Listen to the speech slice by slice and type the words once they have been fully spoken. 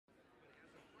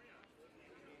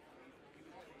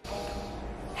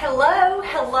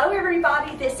Hello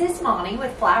everybody, this is Monty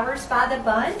with Flowers by the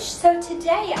Bunch. So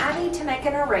today I need to make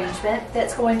an arrangement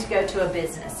that's going to go to a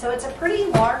business. So it's a pretty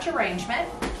large arrangement.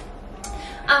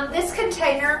 This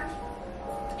container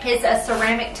is a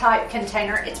ceramic type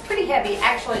container. It's pretty heavy.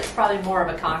 Actually, it's probably more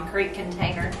of a concrete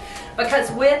container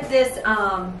because with this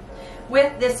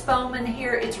foam in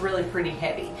here, it's really pretty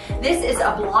heavy. This is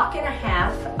a block and a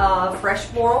half of fresh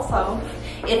floral foam.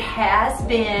 It has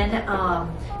been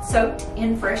soaked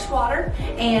in fresh water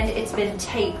and it's been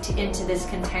taped into this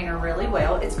container really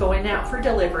well. It's going out for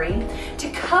delivery.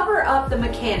 To cover up the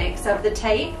mechanics of the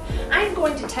tape, I'm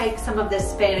going to take some of this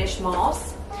Spanish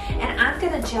moss and I'm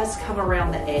going to just come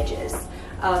around the edges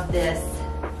of this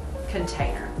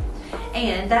container.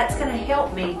 And that's going to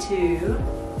help me to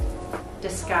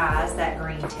disguise that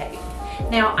green tape.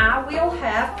 Now I will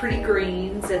have pretty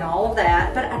greens and all of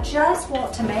that, but I just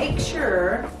want to make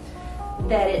sure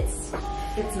that it's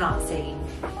not seen.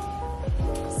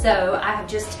 So I have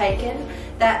just taken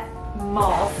that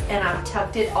moss and I've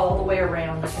tucked it all the way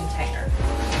around the container.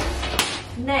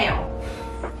 Now,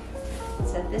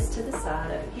 set this to the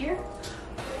side over here.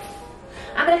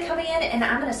 I'm going to come in and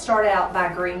I'm going to start out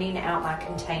by greening out my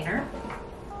container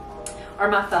or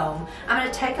my foam. I'm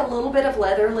going to take a little bit of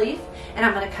leather leaf and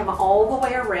I'm going to come all the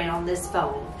way around this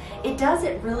foam. It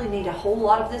doesn't really need a whole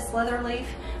lot of this leather leaf,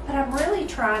 but I'm really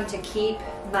trying to keep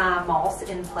my moss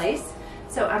in place.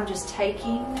 So I'm just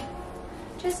taking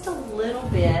just a little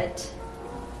bit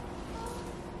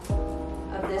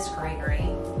of this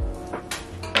greenery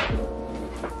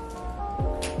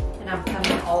and I'm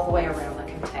coming all the way around the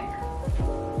container.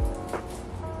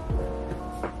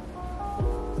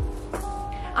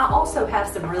 I also have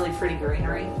some really pretty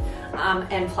greenery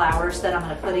and flowers that I'm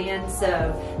going to put in,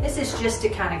 so this is just to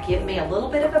kind of give me a little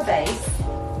bit of a base.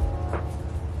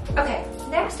 Okay,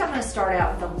 next I'm going to start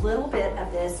out with a little bit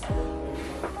of this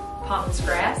pampas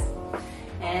grass,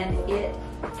 and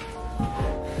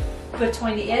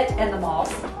between it and the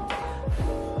moss,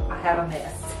 I have a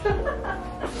mess.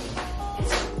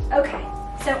 Okay.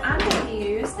 So I'm going to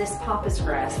use this pampas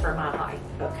grass for my height,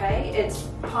 okay? It's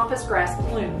pampas grass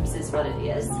plumes is what it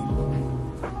is.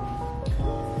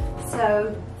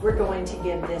 So we're going to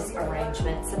give this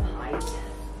arrangement some height.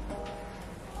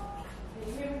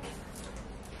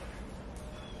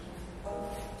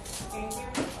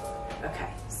 Okay,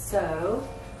 so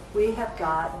we have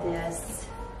got this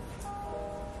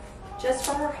just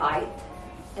for her height,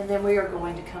 and then we are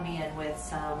going to come in with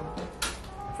some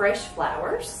fresh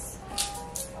flowers.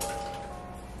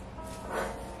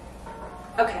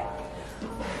 Okay,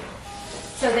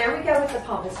 so there we go with the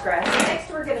pampas grass.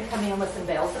 Next we're going to come in with some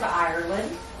bells of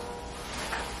Ireland.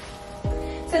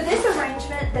 So this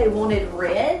arrangement, they wanted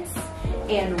reds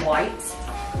and whites,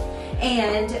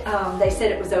 and they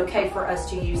said it was okay for us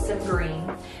to use some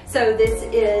green. So this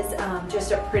is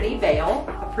just a pretty bell,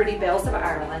 a pretty bells of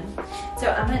Ireland. So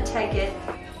I'm going to take it,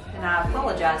 and I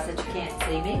apologize that you can't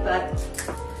see me, but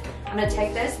I'm going to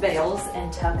take those bells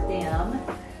and tuck them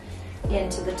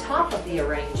into the top of the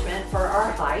arrangement for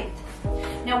our height.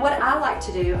 Now what I like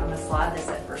to do, I'm going to slide this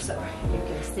over so you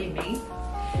can see me.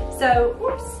 So,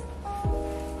 whoops.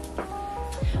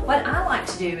 What I like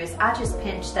to do is I just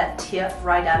pinch that tip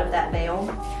right out of that bell,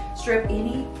 strip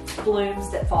any blooms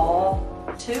that fall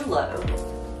too low,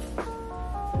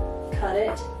 cut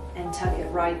it and tuck it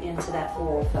right into that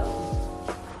floral foam.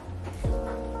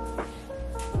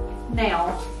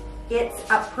 Now, it's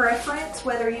a preference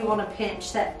whether you want to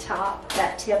pinch that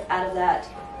tip out of that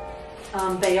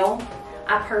bell.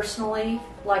 I personally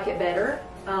like it better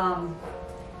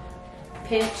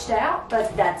pinched out,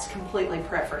 but that's completely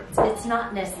preference. It's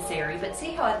not necessary, but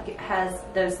see how it has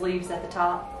those leaves at the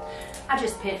top? I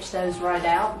just pinch those right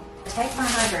out. Take my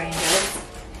hydrangeas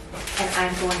and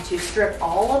I'm going to strip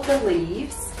all of the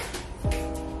leaves.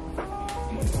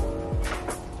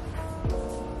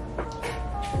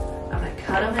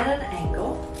 Cut them at an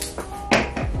angle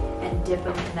and dip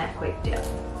them in that quick dip.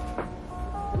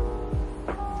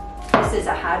 This is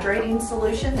a hydrating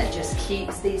solution that just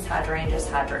keeps these hydrangeas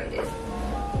hydrated.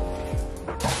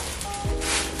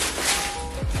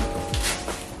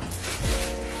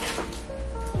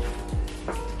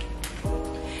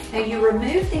 Now you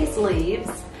remove these leaves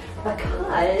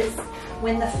because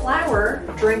when the flower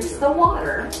drinks the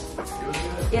water,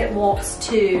 it wants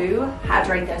to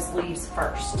hydrate those leaves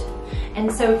first. And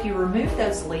so if you remove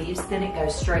those leaves, then it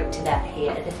goes straight to that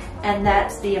head. And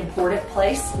that's the important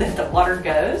place that the water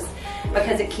goes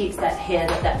because it keeps that head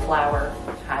of that flower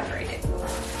hydrated.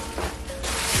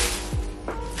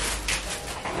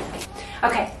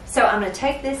 Okay, so I'm going to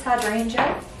take this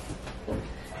hydrangea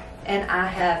and I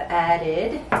have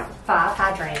added 5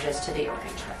 hydrangeas to the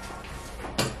arrangement.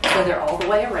 so they're all the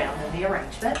way around in the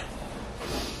arrangement.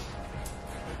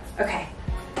 Okay,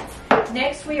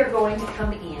 next we are going to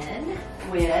come in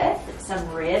with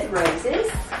some red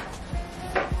roses.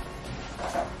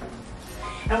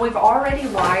 And we've already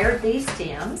wired these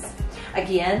stems.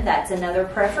 Again, that's another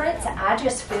preference. I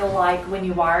just feel like when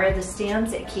you wire the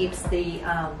stems, it keeps the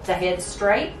head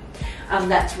straight.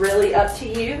 That's really up to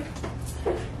you.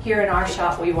 Here in our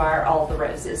shop, we wire all the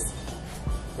roses.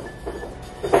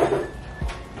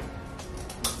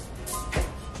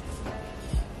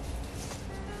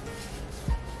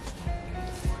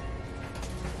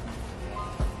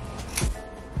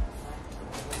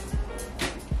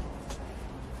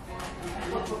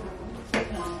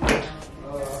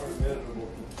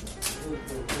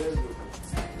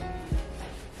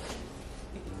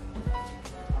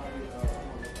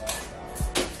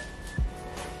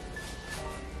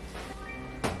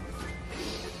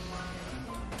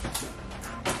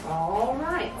 All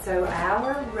right, so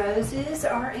our roses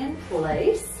are in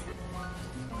place.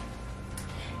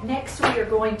 Next, we are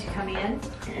going to come in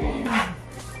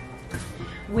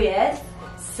with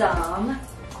some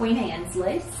Queen Anne's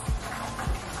lace.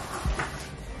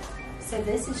 So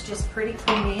this is just pretty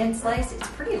Queen Anne's lace. It's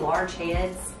pretty large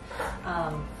heads.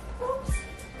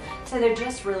 So they're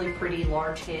just really pretty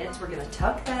large heads. We're going to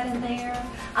tuck that in there.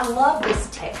 I love this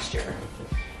texture.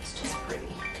 It's just pretty.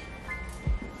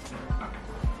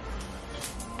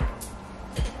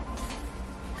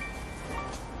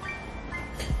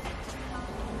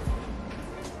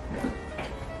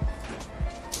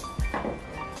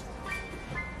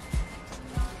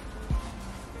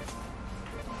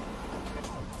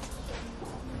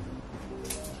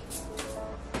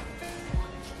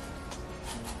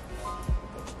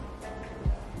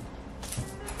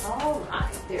 All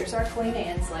right, there's our Queen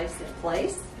Anne's lace in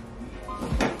place.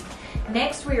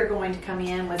 Next, we are going to come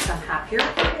in with some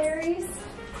Hypericum berries.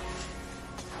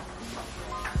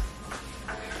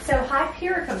 So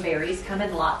Hypericum berries come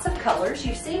in lots of colors.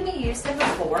 You've seen me use them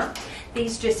before.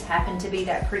 These just happen to be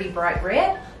that pretty bright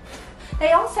red.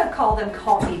 They also call them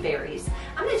coffee berries.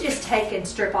 I'm going to just take and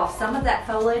strip off some of that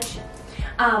foliage.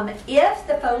 If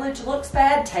the foliage looks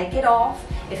bad, take it off.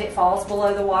 If it falls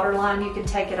below the water line, you can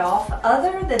take it off.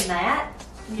 Other than that,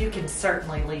 you can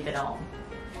certainly leave it on.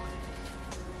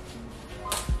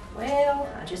 Well,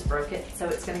 I just broke it, so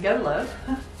it's going to go low.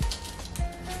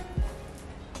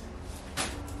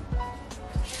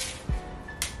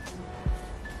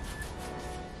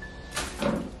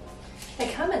 They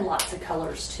come in lots of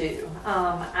colors too.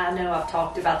 I know I've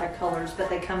talked about their colors, but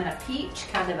they come in a peach,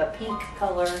 kind of a pink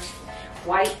color,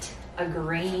 white, a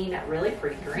green, a really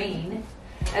pretty green,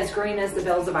 as green as the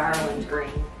Bells of Ireland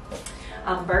green.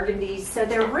 Burgundies, so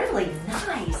they're really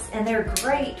nice and they're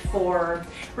great for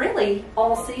really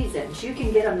all seasons. You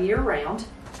can get them year round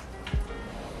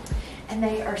and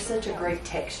they are such a great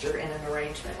texture in an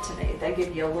arrangement to me. They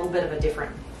give you a little bit of a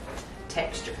different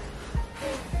texture.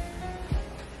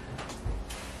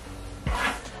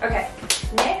 Okay,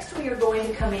 next we are going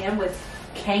to come in with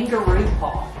kangaroo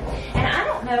paw. And I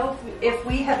don't know if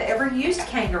we have ever used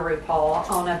kangaroo paw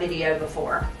on a video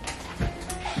before.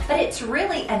 But it's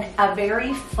really a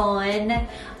very fun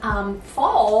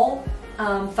fall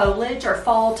foliage or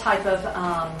fall type of,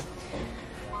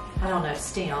 I don't know,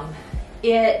 stem.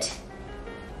 It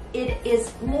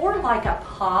is more like a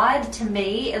pod to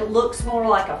me. It looks more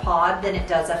like a pod than it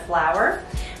does a flower.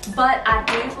 But I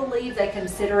do believe they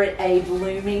consider it a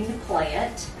blooming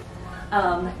plant.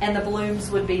 And the blooms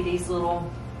would be these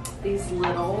little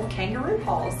kangaroo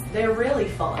paws. They're really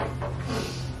fun.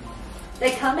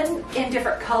 They come in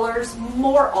different colors,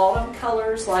 more autumn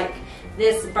colors like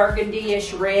this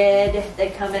burgundy-ish red. They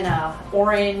come in a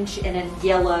orange and a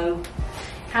yellow,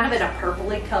 kind of in a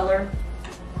purpley color.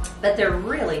 But they're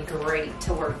really great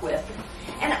to work with.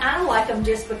 And I like them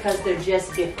just because they're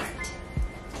just different.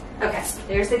 Okay,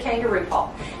 there's the kangaroo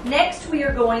paw. Next, we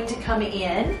are going to come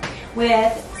in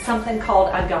with something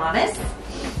called Agonis.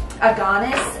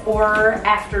 Agonis, or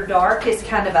After Dark, is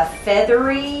kind of a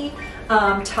feathery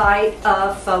type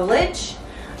of foliage.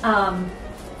 And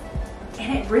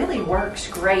it really works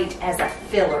great as a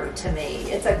filler to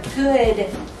me. It's a good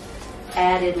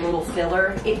added little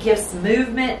filler. It gives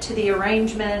movement to the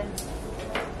arrangement.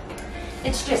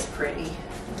 It's just pretty.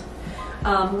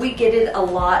 We get it a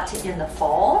lot in the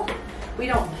fall. We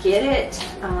don't get it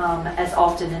as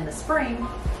often in the spring.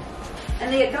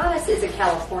 And the Agonis is a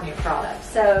California product,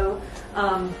 so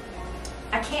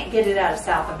I can't get it out of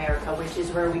South America, which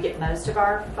is where we get most of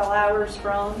our flowers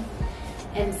from.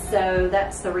 And so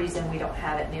that's the reason we don't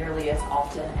have it nearly as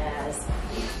often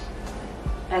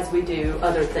as we do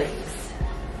other things.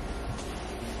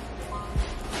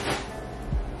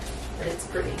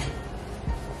 pretty.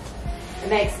 It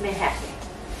makes me happy.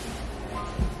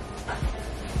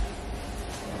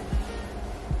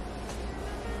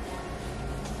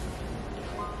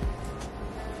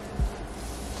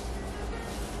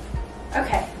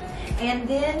 Okay, and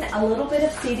then a little bit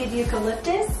of seeded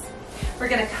eucalyptus. We're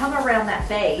going to come around that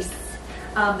base,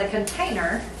 the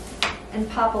container, and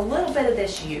pop a little bit of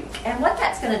this euc. And what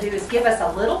that's going to do is give us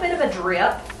a little bit of a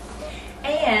drip,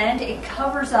 and it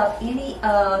covers up any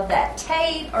of that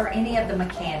tape or any of the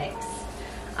mechanics.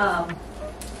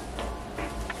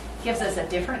 Gives us a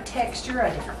different texture,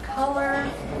 a different color,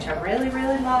 which I really,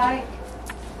 really like.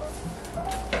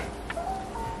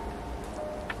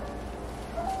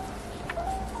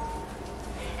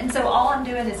 And so all I'm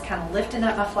doing is kind of lifting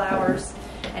up my flowers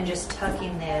and just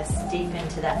tucking this deep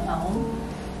into that foam.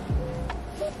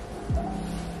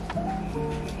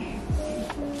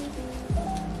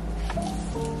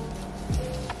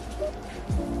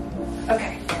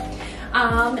 Okay.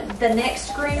 The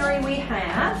next greenery we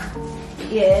have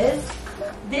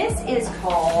this is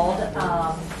called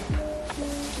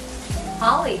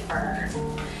holly fern.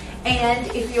 And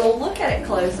if you'll look at it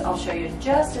close, I'll show you in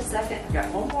just a second. I've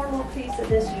got one more little piece of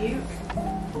this euc.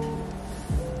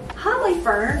 Holly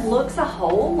fern looks a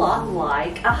whole lot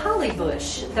like a holly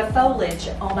bush, the foliage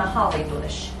on a holly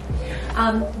bush.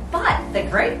 But the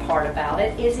great part about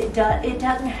it is it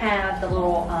doesn't have the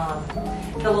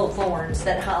little thorns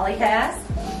that holly has,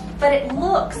 but it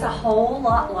looks a whole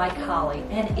lot like holly,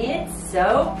 and it's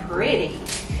so pretty.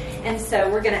 And so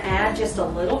we're going to add just a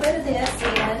little bit of this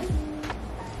in.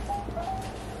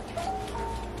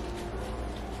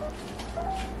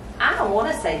 I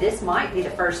want to say this might be the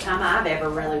first time I've ever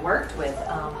really worked with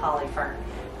holly fern,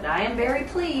 but I am very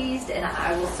pleased, and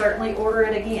I will certainly order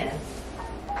it again.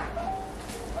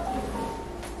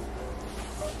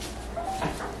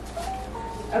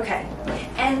 Okay,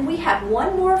 and we have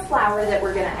one more flower that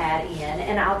we're going to add in,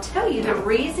 and I'll tell you the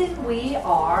reason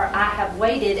I have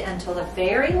waited until the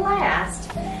very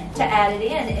last to add it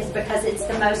in is because it's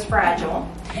the most fragile.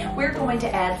 We're going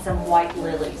to add some white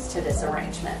lilies to this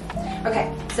arrangement.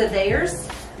 Okay, so there's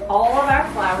all of our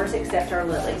flowers except our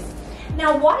lilies.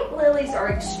 Now, white lilies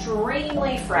are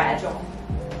extremely fragile.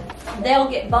 They'll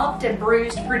get bumped and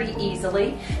bruised pretty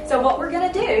easily. So what we're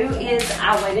going to do is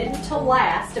I waited until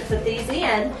last to put these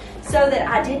in so that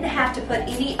I didn't have to put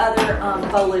any other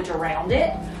foliage around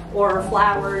it or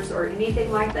flowers or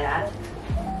anything like that.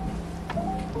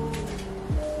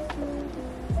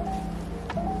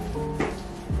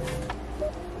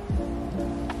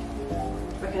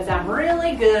 Because I'm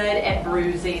really good at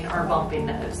bruising or bumping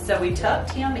those. So we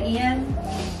tucked him in.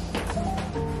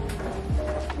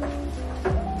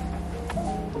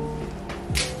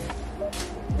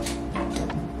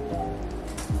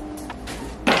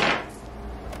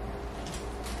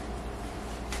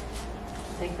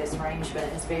 I think this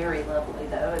arrangement is very lovely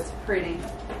though. It's pretty.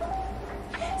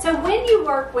 So when you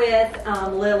work with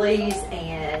lilies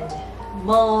and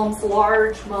mums,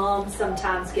 large mums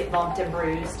sometimes get bumped and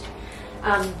bruised.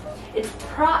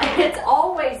 It's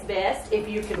always best if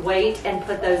you can wait and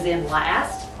put those in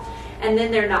last, and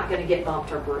then they're not going to get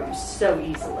bumped or bruised so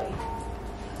easily.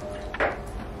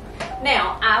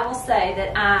 Now, I will say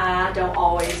that I don't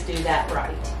always do that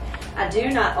right. I do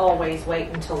not always wait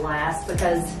until last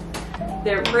because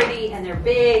they're pretty and they're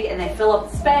big and they fill up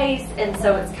the space, and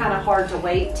so it's kind of hard to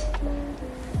wait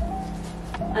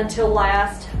until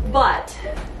last. But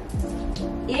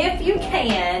if you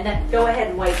can, go ahead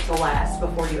and wait till last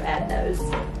before you add those.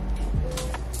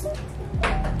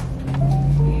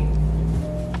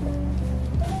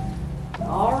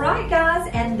 All right, guys,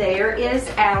 and there is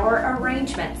our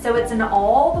arrangement. So it's an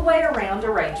all the way around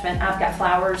arrangement. I've got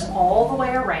flowers all the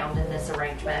way around in this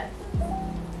arrangement.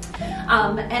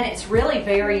 And it's really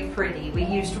very pretty. We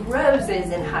used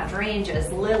roses and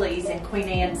hydrangeas, lilies and Queen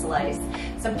Anne's lace,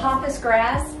 some pampas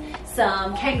grass,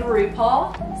 some kangaroo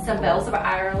paw, some bells of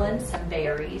Ireland, some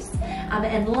berries,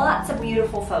 and lots of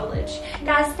beautiful foliage.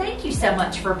 Guys, thank you so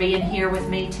much for being here with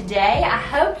me today. I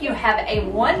hope you have a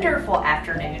wonderful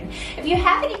afternoon. If you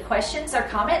have any questions or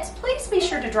comments, please be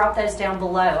sure to drop those down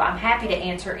below. I'm happy to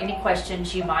answer any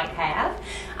questions you might have.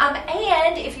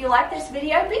 And if you like this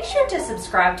video, be sure to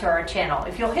subscribe to our channel.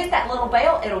 If you'll hit that little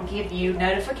bell, it'll give you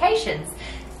notifications.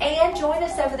 And join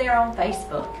us over there on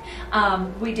Facebook.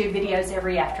 We do videos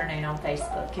every afternoon on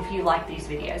Facebook if you like these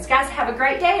videos. Guys, have a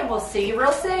great day, and we'll see you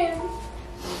real soon.